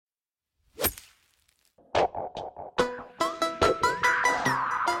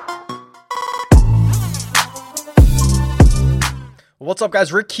What's up,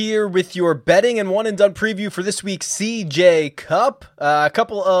 guys? Rick here with your betting and one and done preview for this week's CJ Cup. A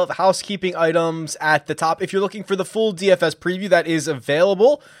couple of housekeeping items at the top. If you're looking for the full DFS preview, that is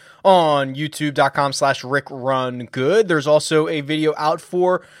available on youtube.com/RickRunGood. There's also a video out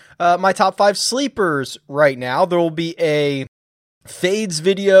for my top 5 sleepers right now. There will be a fades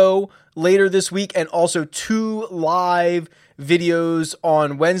video later this week and also 2 live videos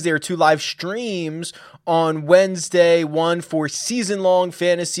on Wednesday, or 2 live streams on Wednesday, one for season-long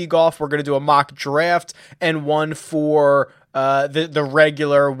fantasy golf. We're going to do a mock draft, and one for the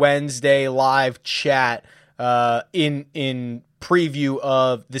regular Wednesday live chat in preview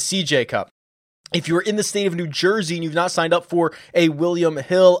of the CJ Cup. If you're in the state of New Jersey and you've not signed up for a William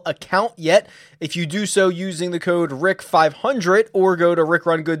Hill account yet, if you do so using the code RICK500 or go to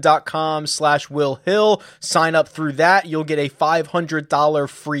rickrungood.com/WillHill, sign up through that, you'll get a $500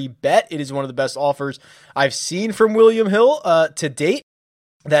 free bet. It is one of the best offers I've seen from William Hill to date.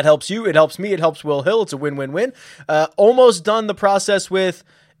 That helps you, it helps me, it helps Will Hill. It's a win-win-win. Almost done the process with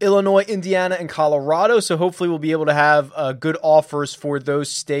Illinois, Indiana, and Colorado, so hopefully we'll be able to have good offers for those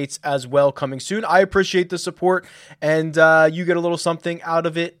states as well coming soon. I appreciate the support, and you get a little something out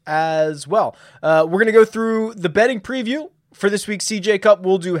of it as well. We're going to go through the betting preview for this week's CJ Cup.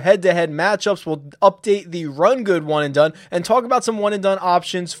 We'll do head-to-head matchups. We'll update the Run Good one and done, and talk about some one and done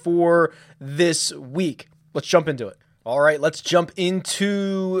options for this week. Let's jump into it. All right, let's jump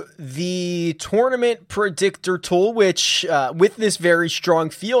into the tournament predictor tool, which with this very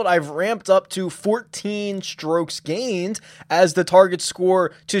strong field, I've ramped up to 14 strokes gained as the target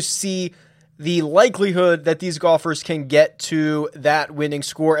score to see the likelihood that these golfers can get to that winning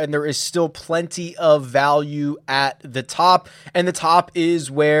score, and there is still plenty of value at the top, and the top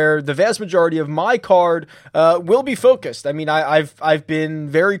is where the vast majority of my card will be focused. I mean, I've been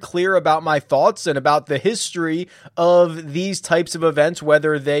very clear about my thoughts and about the history of these types of events,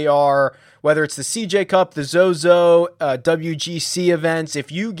 whether it's the CJ Cup, the Zozo, WGC events.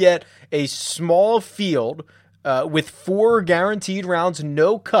 If you get a small field with 4 guaranteed rounds,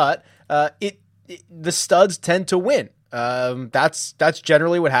 no cut, the studs tend to win. That's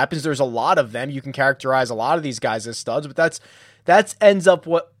generally what happens. There's a lot of them. You can characterize a lot of these guys as studs, but that ends up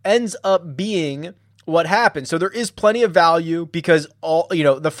being what happens. So there is plenty of value because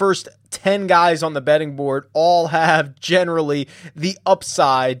the first 10 guys on the betting board all have generally the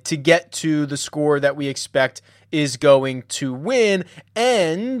upside to get to the score that we expect is going to win,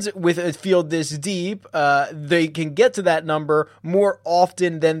 and with a field this deep, they can get to that number more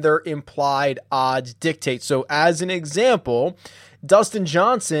often than their implied odds dictate. So as an example, Dustin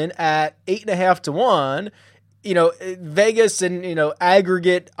Johnson at 8.5 to 1, Vegas and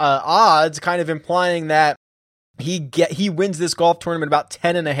aggregate odds kind of implying that he wins this golf tournament about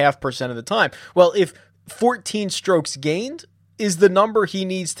 10.5% of the time. Well, if 14 strokes gained is the number he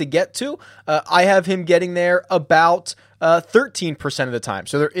needs to get to, I have him getting there about 13% of the time.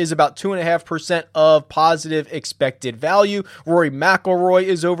 So there is about 2.5% of positive expected value. Rory McIlroy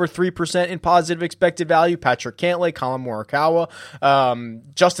is over 3% in positive expected value. Patrick Cantlay, Colin Morikawa,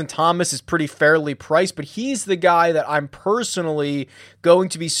 Justin Thomas is pretty fairly priced, but he's the guy that I'm personally going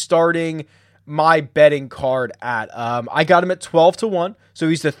to be starting my betting card at. I got him at 12 to 1, so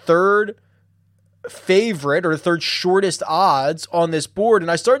he's the third favorite or third shortest odds on this board. And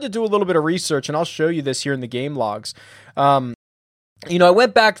I started to do a little bit of research, and I'll show you this here in the game logs. I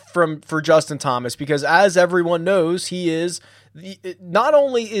went back for Justin Thomas because, as everyone knows, not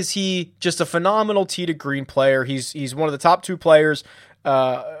only is he just a phenomenal tee to green player, he's one of the top 2 players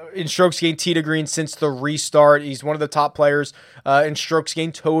in strokes gained tee to green since the restart. He's one of the top players in strokes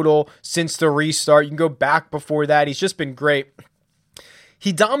gained total since the restart. You can go back before that. He's just been great.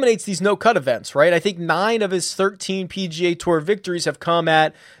 He dominates these no-cut events, right? I think 9 of his 13 PGA Tour victories have come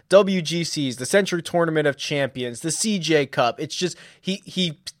at WGCs, the Century Tournament of Champions, the CJ Cup. It's just,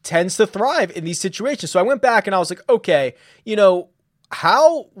 he tends to thrive in these situations. So I went back and I was like, okay,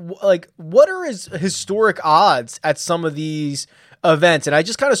 what are his historic odds at some of these events? And I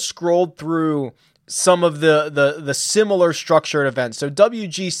just kind of scrolled through some of the similar structured events. So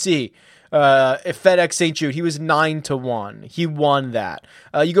WGC, FedEx St. Jude, he was 9 to 1. He won that.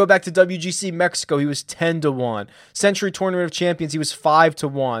 You go back to WGC Mexico, he was 10 to 1. Century Tournament of Champions, he was 5 to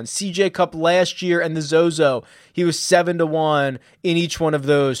 1. CJ Cup last year and the Zozo, he was 7 to 1 in each one of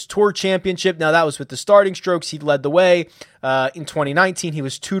those. Tour Championship, now that was with the starting strokes, he led the way. In 2019, he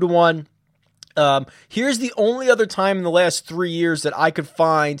was 2 to 1. Here's the only other time in the last 3 years that I could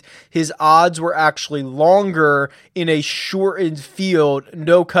find his odds were actually longer in a shortened field,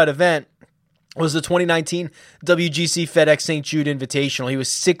 no-cut event. Was the 2019 WGC FedEx St. Jude Invitational. He was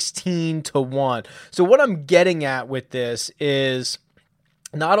 16 to 1. So what I'm getting at with this is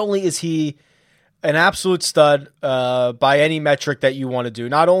not only is he an absolute stud by any metric that you want to do,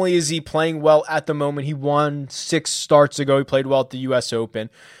 not only is he playing well at the moment, he won 6 starts ago, he played well at the U.S. Open,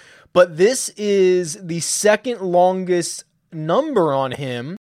 but this is the second longest number on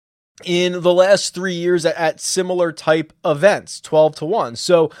him in the last 3 years at similar type events, 12-1.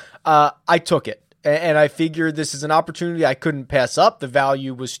 So I took it. And I figured this is an opportunity I couldn't pass up. The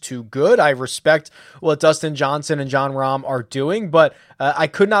value was too good. I respect what Dustin Johnson and Jon Rahm are doing, but I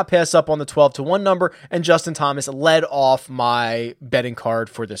could not pass up on the 12-1 number, and Justin Thomas led off my betting card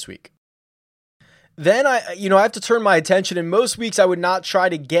for this week. Then I have to turn my attention, and most weeks I would not try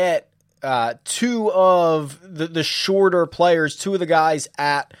to get 2 of the shorter players, 2 of the guys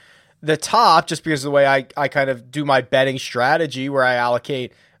at the top, just because of the way I kind of do my betting strategy where I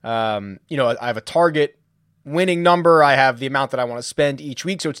allocate I have a target winning number. I have the amount that I want to spend each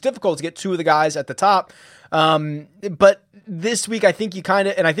week. So it's difficult to get 2 of the guys at the top. But this week, I think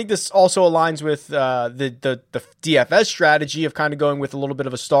and I think this also aligns with the DFS strategy of kind of going with a little bit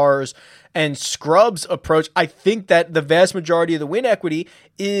of a stars and scrubs approach. I think that the vast majority of the win equity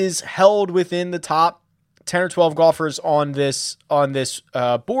is held within the top 10 or 12 golfers on this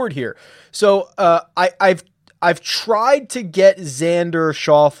board here. So I've tried to get Xander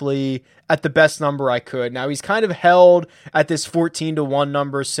Schauffele at the best number I could. Now, he's kind of held at this 14-1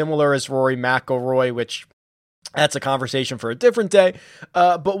 number, similar as Rory McIlroy, which that's a conversation for a different day.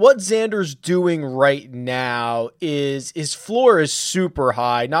 But what Xander's doing right now is his floor is super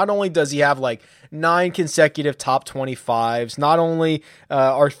high. Not only does he have like 9 consecutive top 25s, not only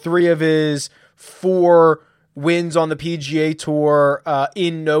are 3 of his 4 wins on the PGA Tour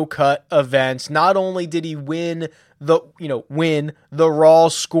in no-cut events. Not only did he win the raw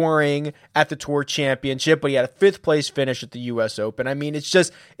scoring at the Tour Championship, but he had a 5th place finish at the U.S. Open. I mean,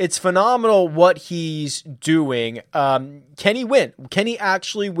 it's phenomenal what he's doing. Can he win? Can he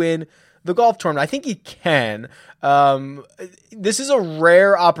actually win the golf tournament? I think he can. This is a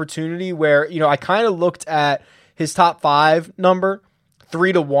rare opportunity where, I kind of looked at his top 5 number,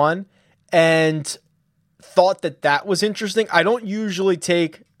 3-1, and thought that was interesting. I don't usually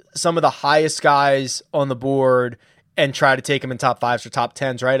take some of the highest guys on the board and try to take them in top 5s or top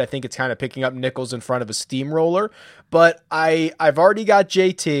 10s, right? I think it's kind of picking up nickels in front of a steamroller, but I've already got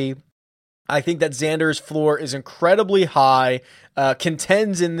JT. I think that Xander's floor is incredibly high,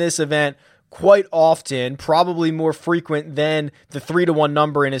 contends in this event quite often, probably more frequent than the 3-1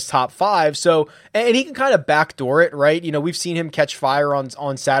 number in his top 5. So, and he can kind of backdoor it, right? We've seen him catch fire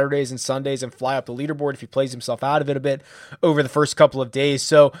on Saturdays and Sundays and fly up the leaderboard if he plays himself out of it a bit over the first couple of days.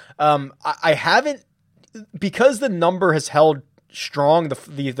 So, I haven't, because the number has held strong,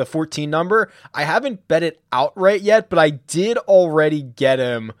 the 14 number, I haven't bet it outright yet, but I did already get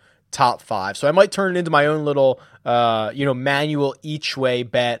him top 5. So I might turn it into my own little, manual each way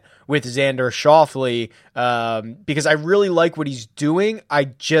bet with Xander Schauffele, because I really like what he's doing. I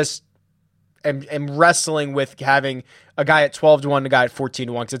just am wrestling with having a guy at 12-1 and a guy at 14-1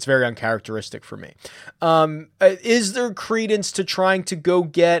 because it's very uncharacteristic for me. Is there credence to trying to go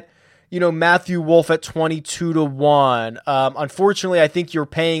get, Matthew Wolff at 22-1? Unfortunately, I think you're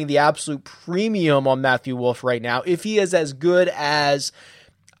paying the absolute premium on Matthew Wolff right now. If he is as good as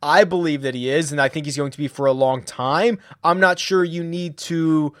I believe that he is, and I think he's going to be for a long time, I'm not sure you need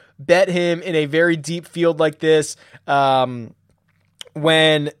to bet him in a very deep field like this when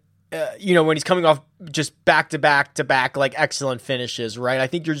he's coming off just back-to-back like excellent finishes, right? I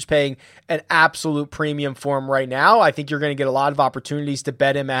think you're just paying an absolute premium for him right now. I think you're going to get a lot of opportunities to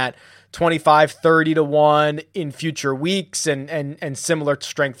bet him at 25, 30-1 in future weeks and similar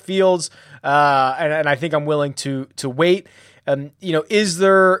strength fields. And I think I'm willing to wait. Is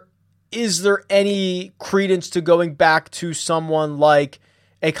there any credence to going back to someone like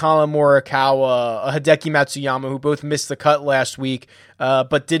a Colin Morikawa, a Hideki Matsuyama, who both missed the cut last week,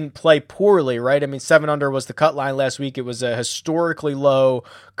 but didn't play poorly, right? I mean, 7 under was the cut line last week. It was a historically low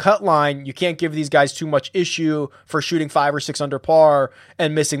cut line. You can't give these guys too much issue for shooting 5 or 6 under par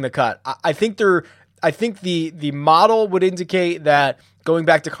and missing the cut. I think the model would indicate that going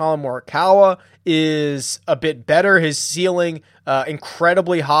back to Colin Morikawa is a bit better. His ceiling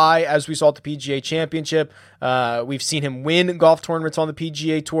incredibly high, as we saw at the PGA Championship. We've seen him win golf tournaments on the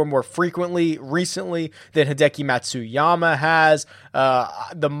PGA Tour more frequently recently than Hideki Matsuyama has.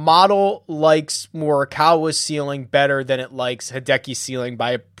 The model likes Morikawa's ceiling better than it likes Hideki's ceiling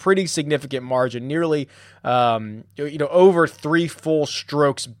by a pretty significant margin, nearly over 3 full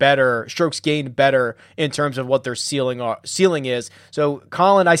strokes gained better in terms of what their ceiling is. So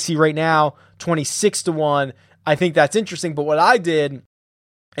Colin, I see right now 26-1. I think that's interesting, but what I did,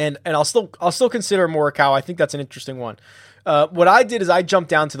 and I'll still consider Morikawa. I think that's an interesting one. What I did is I jumped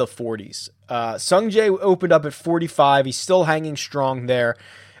down to the 40s. Sung Jae opened up at 45. He's still hanging strong there.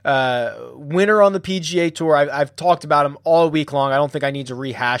 Winner on the PGA Tour. I've talked about him all week long. I don't think I need to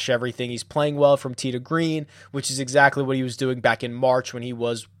rehash everything. He's playing well from tee to green, which is exactly what he was doing back in March when he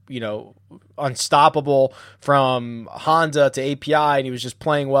was, unstoppable from Honda to API, and he was just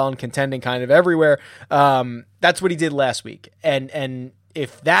playing well and contending kind of everywhere. That's what he did last week. And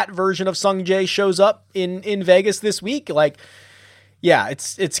if that version of Sung Jae shows up in Vegas this week, yeah,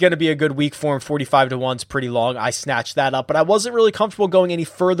 it's going to be a good week for him. 45 to 1's pretty long. I snatched that up, but I wasn't really comfortable going any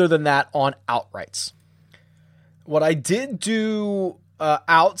further than that on outrights. What I did do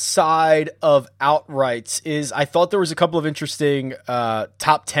outside of outrights is I thought there was a couple of interesting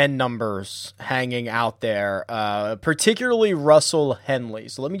top 10 numbers hanging out there, particularly Russell Henley.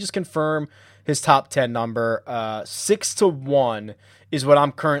 So let me just confirm his top 10 number. 6 to 1 is what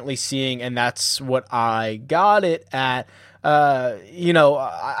I'm currently seeing, and that's what I got it at.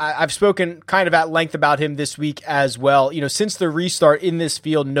 I've spoken kind of at length about him this week as well. Since the restart in this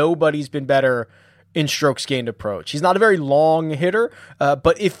field, nobody's been better in strokes gained approach. He's not a very long hitter,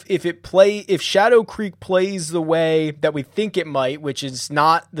 but if Shadow Creek plays the way that we think it might, which is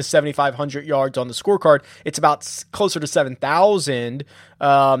not the 7,500 yards on the scorecard, it's about closer to 7,000.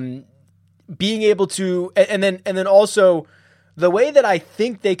 Being able to, and then also the way that I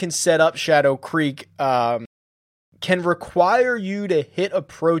think they can set up Shadow Creek can require you to hit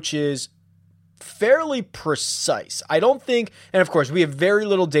approaches fairly precise. I don't think, and of course we have very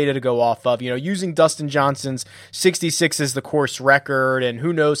little data to go off of, using Dustin Johnson's 66 as the course record, and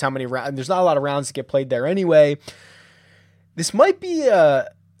who knows how many rounds, there's not a lot of rounds to get played there anyway. This might be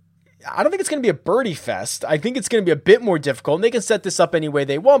I don't think it's going to be a birdie fest. I think it's going to be a bit more difficult, and they can set this up any way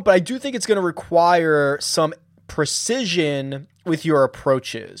they want, but I do think it's going to require some precision with your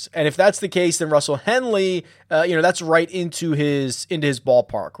approaches. And if that's the case, then Russell Henley, that's right into his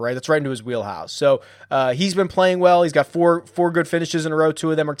ballpark, right? That's right into his wheelhouse. So he's been playing well. He's got four good finishes in a row. 2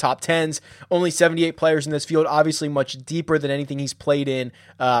 of them are top 10s. Only 78 players in this field, obviously much deeper than anything he's played in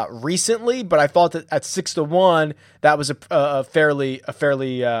recently. But I thought that at 6 to 1, that was a fairly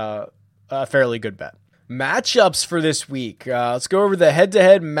good bet. Matchups for this week. Let's go over the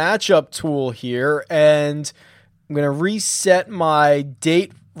head-to-head matchup tool here, and I'm going to reset my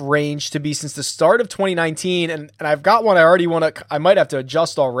date range to be since the start of 2019, and I've got one I might have to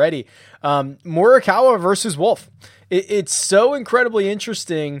adjust already. Morikawa versus Wolff. It's so incredibly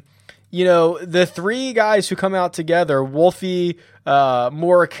interesting. The 3 guys who come out together, Wolfie,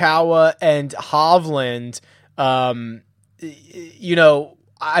 Morikawa, and Hovland,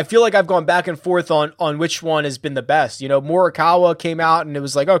 I feel like I've gone back and forth on which one has been the best. Morikawa came out and it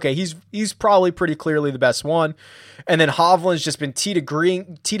was like, okay, he's probably pretty clearly the best one. And then Hovland's just been tee to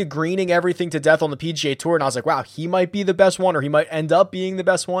greening everything to death on the PGA Tour. And I was like, wow, he might be the best one, or he might end up being the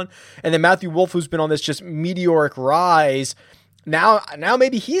best one. And then Matthew Wolff, who's been on this just meteoric rise, now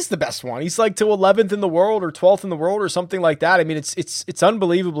maybe he's the best one. He's like to 11th in the world or 12th in the world or something like that. I mean, it's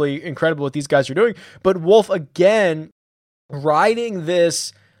unbelievably incredible what these guys are doing. But Wolff, again, riding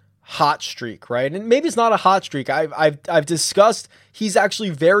this hot streak, right? And maybe it's not a hot streak. I've discussed he's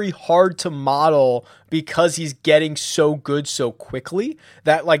actually very hard to model because he's getting so good so quickly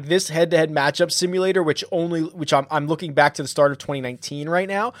that this head-to-head matchup simulator, which I'm looking back to the start of 2019 right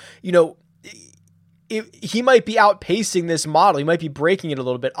now, he might be outpacing this model. He might be breaking it a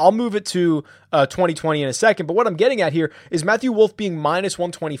little bit. I'll move it to 2020 in a second. But what I'm getting at here is Matthew Wolff being minus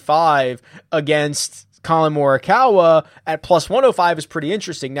 125 against Collin Morikawa at plus 105 is pretty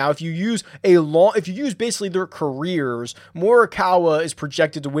interesting. Now, if you use basically their careers, Morikawa is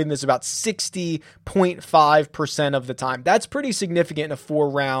projected to win this about 60.5% of the time. That's pretty significant in a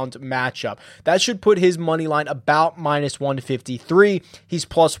 4-round matchup. That should put his money line about minus 153. He's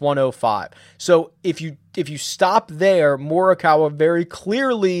plus 105. So if you stop there, Morikawa very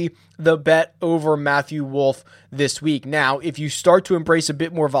clearly the bet over Matthew Wolff this week. Now, if you start to embrace a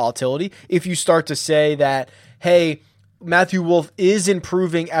bit more volatility, if you start to say that, hey, Matthew Wolff is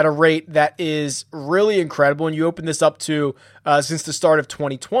improving at a rate that is really incredible, and you open this up to since the start of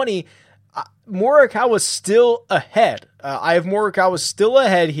 2020, Morikawa's still ahead. I have Morikawa still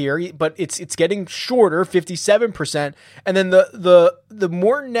ahead here, but it's getting shorter, 57%. And then the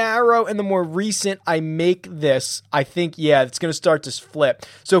more narrow and the more recent I make this, I think, it's going to start to flip.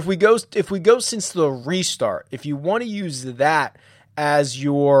 So if we go since the restart, if you want to use that as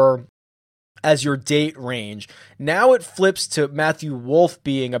your date range, now it flips to Matthew Wolff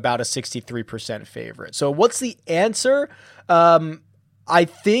being about a 63% favorite. So what's the answer? I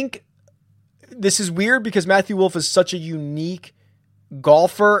think this is weird because Matthew Wolff is such a unique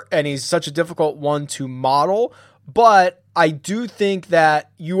golfer and he's such a difficult one to model. but I do think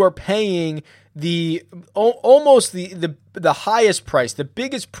that you are paying almost the highest price, the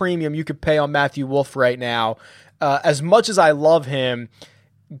biggest premium you could pay on Matthew Wolff right now. As much as I love him,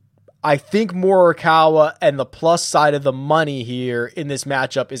 I think Morikawa and the plus side of the money here in this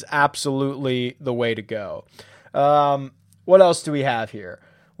matchup is absolutely the way to go. What else do we have here?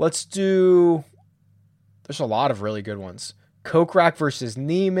 There's a lot of really good ones. Kokrak versus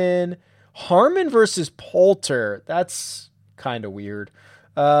Neiman. Harman versus Poulter. That's kind of weird.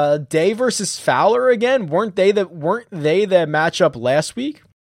 Day versus Fowler again. Weren't they the matchup last week?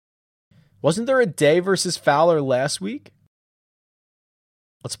 Wasn't there a Day versus Fowler last week?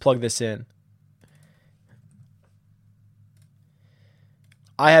 Let's plug this in.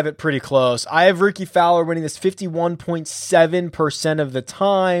 I have it pretty close. I have Rickie Fowler winning this 51.7% of the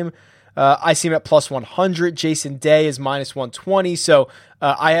time. I see him at plus 100. Jason Day is minus 120. So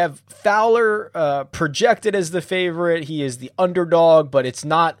I have Fowler projected as the favorite. He is the underdog, but it's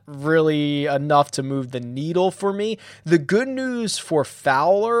not really enough to move the needle for me. The good news for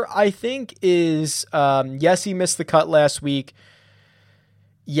Fowler, I think, is yes, he missed the cut last week.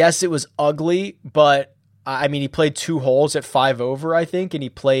 Yes, it was ugly, but I mean, he played 2 holes at 5 over, I think, and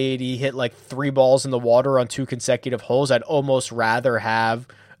he hit like 3 balls in the water on 2 consecutive holes. I'd almost rather have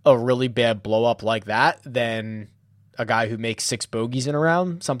a really bad blow up like that than a guy who makes 6 bogeys in a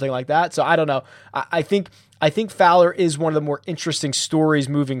round, something like that. So I don't know. I think Fowler is one of the more interesting stories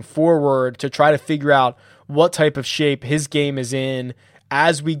moving forward to try to figure out what type of shape his game is in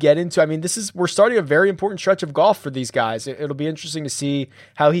as we get into. I mean, we're starting a very important stretch of golf for these guys. It'll be interesting to see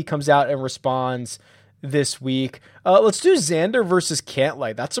how he comes out and responds this week. Let's do Xander versus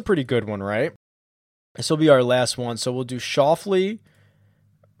Cantlay. That's a pretty good one, right? This will be our last one. So we'll do Schauffele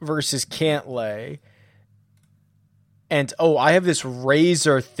versus Cantlay. And, I have this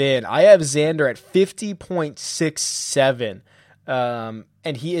razor thin. I have Xander at 50.67.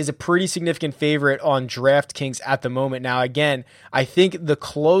 And he is a pretty significant favorite on DraftKings at the moment. Now, again, I think the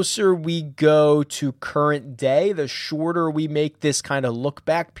closer we go to current day, the shorter we make this kind of look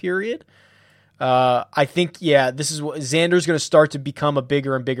back period. I think, this is what Xander's going to start to become a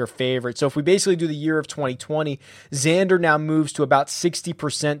bigger and bigger favorite. So if we basically do the year of 2020, Xander now moves to about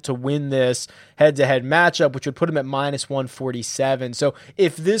 60% to win this head-to-head matchup, which would put him at minus 147. So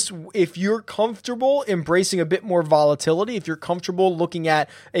if you're comfortable embracing a bit more volatility, if you're comfortable looking at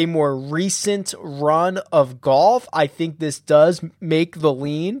a more recent run of golf, I think this does make the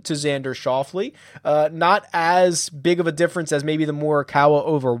lean to Xander Schauffele. Not as big of a difference as maybe the Morikawa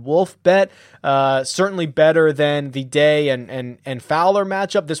over Wolff bet. Certainly better than the Day and Fowler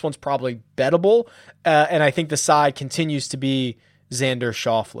matchup. This one's probably bettable, and I think the side continues to be Xander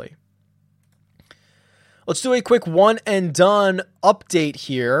Schauffele. Let's do a quick one and done update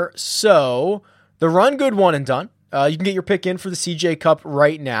here. So the Run Good one and done. You can get your pick in for the CJ Cup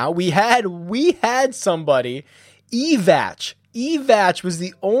right now. We had somebody, Evach. Evach was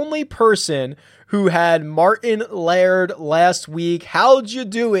the only person who had Martin Laird last week. How'd you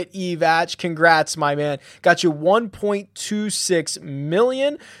do it, Evach? Congrats, my man. Got you $1.26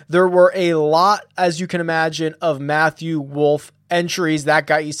 million. There were a lot, as you can imagine, of Matthew Wolff entries. That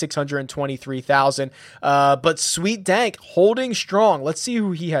got you $623,000. But Sweet Dank holding strong. Let's see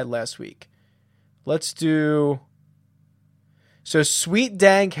who he had last week. So Sweet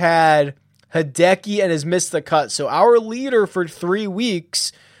Dank had Hideki and has missed the cut. So our leader for 3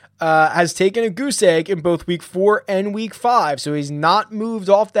 weeks has taken a goose egg in both week 4 and week 5. So he's not moved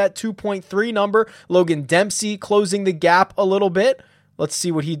off that 2.3 number. Logan Dempsey closing the gap a little bit. Let's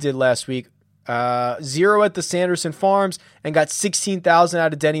see what he did last week. 0 at the Sanderson Farms and got 16,000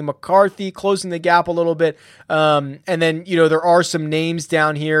 out of Denny McCarthy, closing the gap a little bit. And then, there are some names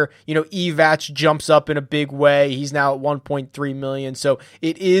down here. Evach jumps up in a big way. He's now at 1.3 million. So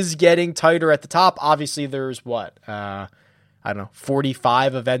it is getting tighter at the top. Obviously there's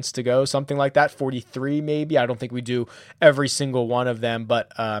 45 events to go, something like that, 43 maybe. I don't think we do every single one of them,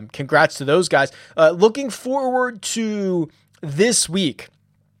 but congrats to those guys. Looking forward to this week.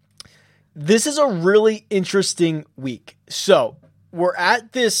 This is a really interesting week. So we're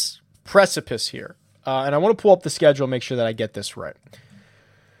at this precipice here, and I want to pull up the schedule and make sure that I get this right.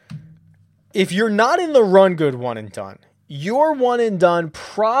 If you're not in the Run Good one and done, your one and done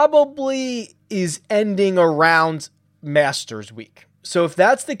probably is ending around Masters week. So if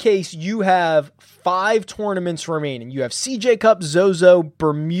that's the case, you have 5 tournaments remaining. You have CJ Cup, Zozo,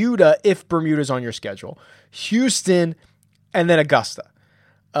 Bermuda, if Bermuda's on your schedule, Houston, and then Augusta.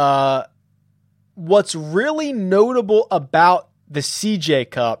 What's really notable about the CJ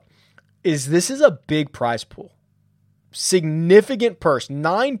Cup is this is a big prize pool. Significant purse,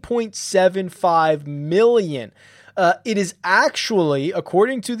 $9.75 million. It is actually,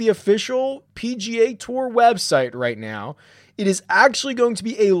 according to the official PGA Tour website right now, it is actually going to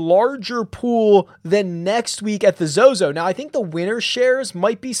be a larger pool than next week at the Zozo. Now, I think the winner shares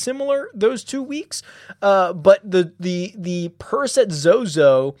might be similar those 2 weeks, but the purse at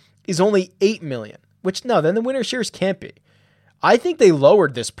Zozo is only $8 million, which no, then the winner shares can't be. I think they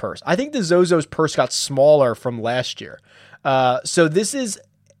lowered this purse. I think the Zozo's purse got smaller from last year. So this is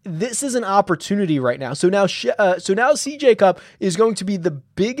an opportunity right now. So now CJ Cup is going to be the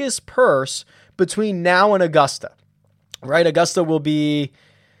biggest purse between now and Augusta. Right, Augusta will be,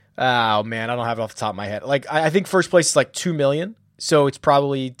 oh man, I don't have it off the top of my head. Like, I think first place is like 2 million. So it's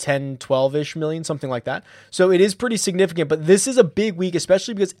probably 10, 12-ish million, something like that. So it is pretty significant, but this is a big week,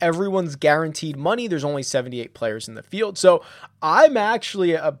 especially because everyone's guaranteed money. There's only 78 players in the field. So I'm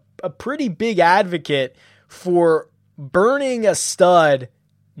actually a pretty big advocate for burning a stud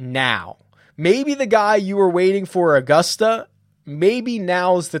now. Maybe the guy you were waiting for Augusta, maybe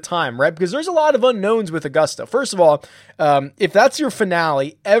now's the time, right? Because there's a lot of unknowns with Augusta. First of all, if that's your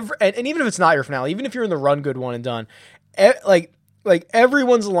finale, and even if it's not your finale, even if you're in the run good one and done, like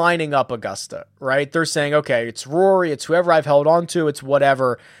everyone's lining up Augusta, right? They're saying, okay, it's Rory, it's whoever I've held on to, it's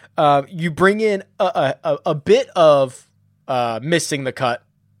whatever. You bring in a bit of missing the cut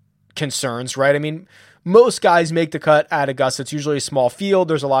concerns, right? I mean, most guys make the cut at Augusta. It's usually a small field.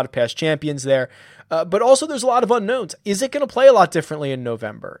 There's a lot of past champions there. But also there's a lot of unknowns. Is it going to play a lot differently in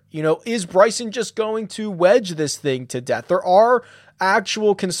November? You know, is Bryson just going to wedge this thing to death? There are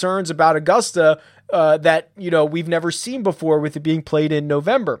actual concerns about Augusta that, you know, we've never seen before with it being played in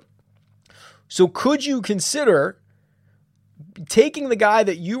November. So could you consider taking the guy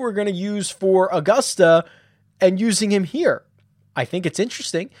that you were going to use for Augusta and using him here? I think it's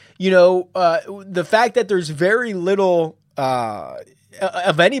interesting. You know, the fact that there's very little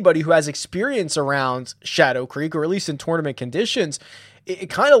of anybody who has experience around Shadow Creek, or at least in tournament conditions, it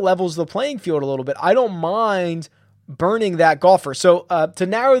kind of levels the playing field a little bit. I don't mind burning that golfer. So to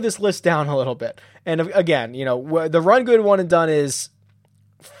narrow this list down a little bit, and again, you know, the run good one and done this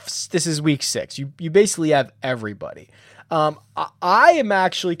is week 6. You basically have everybody. I am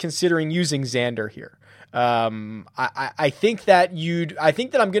actually considering using Xander here. I think that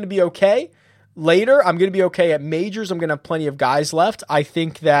I'm going to be okay. Later, I'm going to be okay at majors. I'm going to have plenty of guys left. I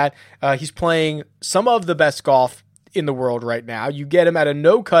think that he's playing some of the best golf in the world right now. You get him at a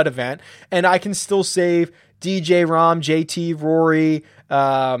no-cut event, and I can still save DJ, Rahm, JT, Rory.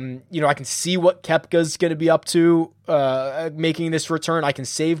 You know, I can see what Koepka's going to be up to making this return. I can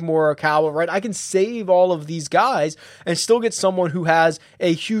save Morikawa, right? I can save all of these guys and still get someone who has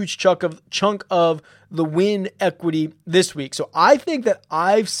a huge chunk of the win equity this week. So I think that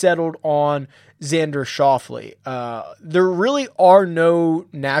I've settled on Xander Schauffele. There really are no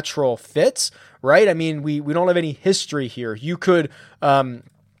natural fits, right? I mean, we don't have any history here. You could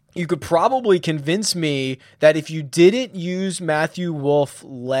probably convince me that if you didn't use Matthew Wolff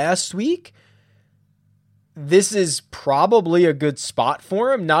last week, this is probably a good spot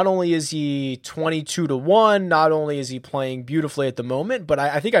for him. Not only is he 22-1, not only is he playing beautifully at the moment, but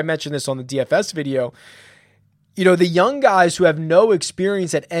I think I mentioned this on the DFS video. You know, the young guys who have no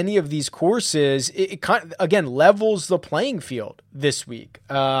experience at any of these courses, it kind of, again, levels the playing field this week.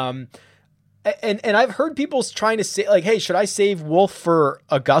 And I've heard people trying to say, like, hey, should I save Wolff for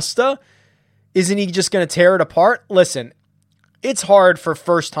Augusta? Isn't he just going to tear it apart? Listen, it's hard for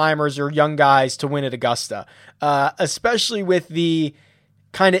first-timers or young guys to win at Augusta, especially with the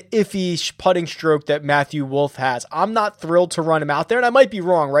kind of iffy putting stroke that Matthew Wolff has. I'm not thrilled to run him out there, and I might be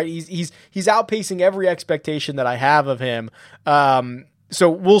wrong, right? He's outpacing every expectation that I have of him. So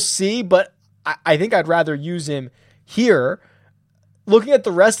we'll see, but I think I'd rather use him here. Looking at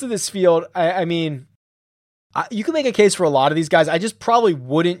the rest of this field, I mean, you can make a case for a lot of these guys. I just probably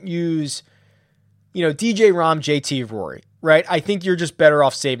wouldn't use, you know, DJ, Rahm, JT, Rory, right? I think you're just better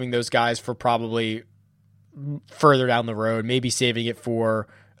off saving those guys for probably further down the road, maybe saving it for,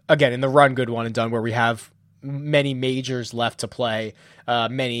 again, in the run good one and done where we have many majors left to play,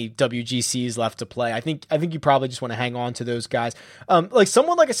 many WGCs left to play. I think you probably just want to hang on to those guys. Like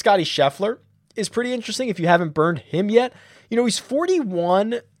someone like a Scotty Scheffler is pretty interesting if you haven't burned him yet. You know, he's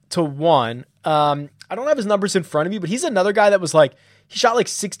 41-1. I don't have his numbers in front of me, but he's another guy that was like, he shot like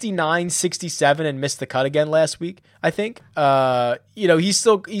 69, 67 and missed the cut again last week, I think. You know, he's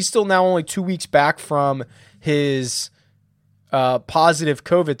still now only 2 weeks back from his positive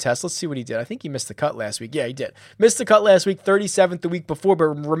COVID test. Let's see what he did. I think he missed the cut last week. Yeah, he did. Missed the cut last week, 37th the week before. But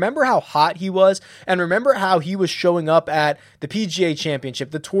remember how hot he was? And remember how he was showing up at the PGA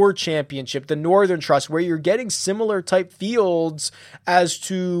Championship, the Tour Championship, the Northern Trust, where you're getting similar type fields as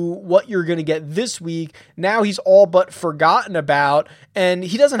to what you're going to get this week. Now he's all but forgotten about, and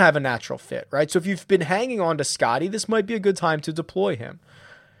he doesn't have a natural fit, right? So if you've been hanging on to Scotty, this might be a good time to deploy him.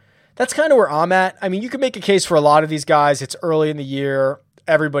 That's kind of where I'm at. I mean, you can make a case for a lot of these guys. It's early in the year.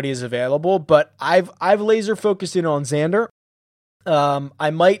 Everybody is available, but I've laser focused in on Xander. I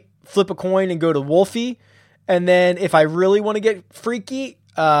might flip a coin and go to Wolfie. And then if I really want to get freaky,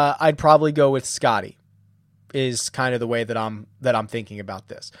 I'd probably go with Scotty, is kind of the way that I'm thinking about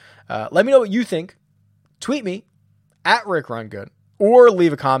this. Let me know what you think. Tweet me at Rick Run Good or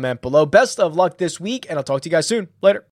leave a comment below. Best of luck this week, and I'll talk to you guys soon. Later.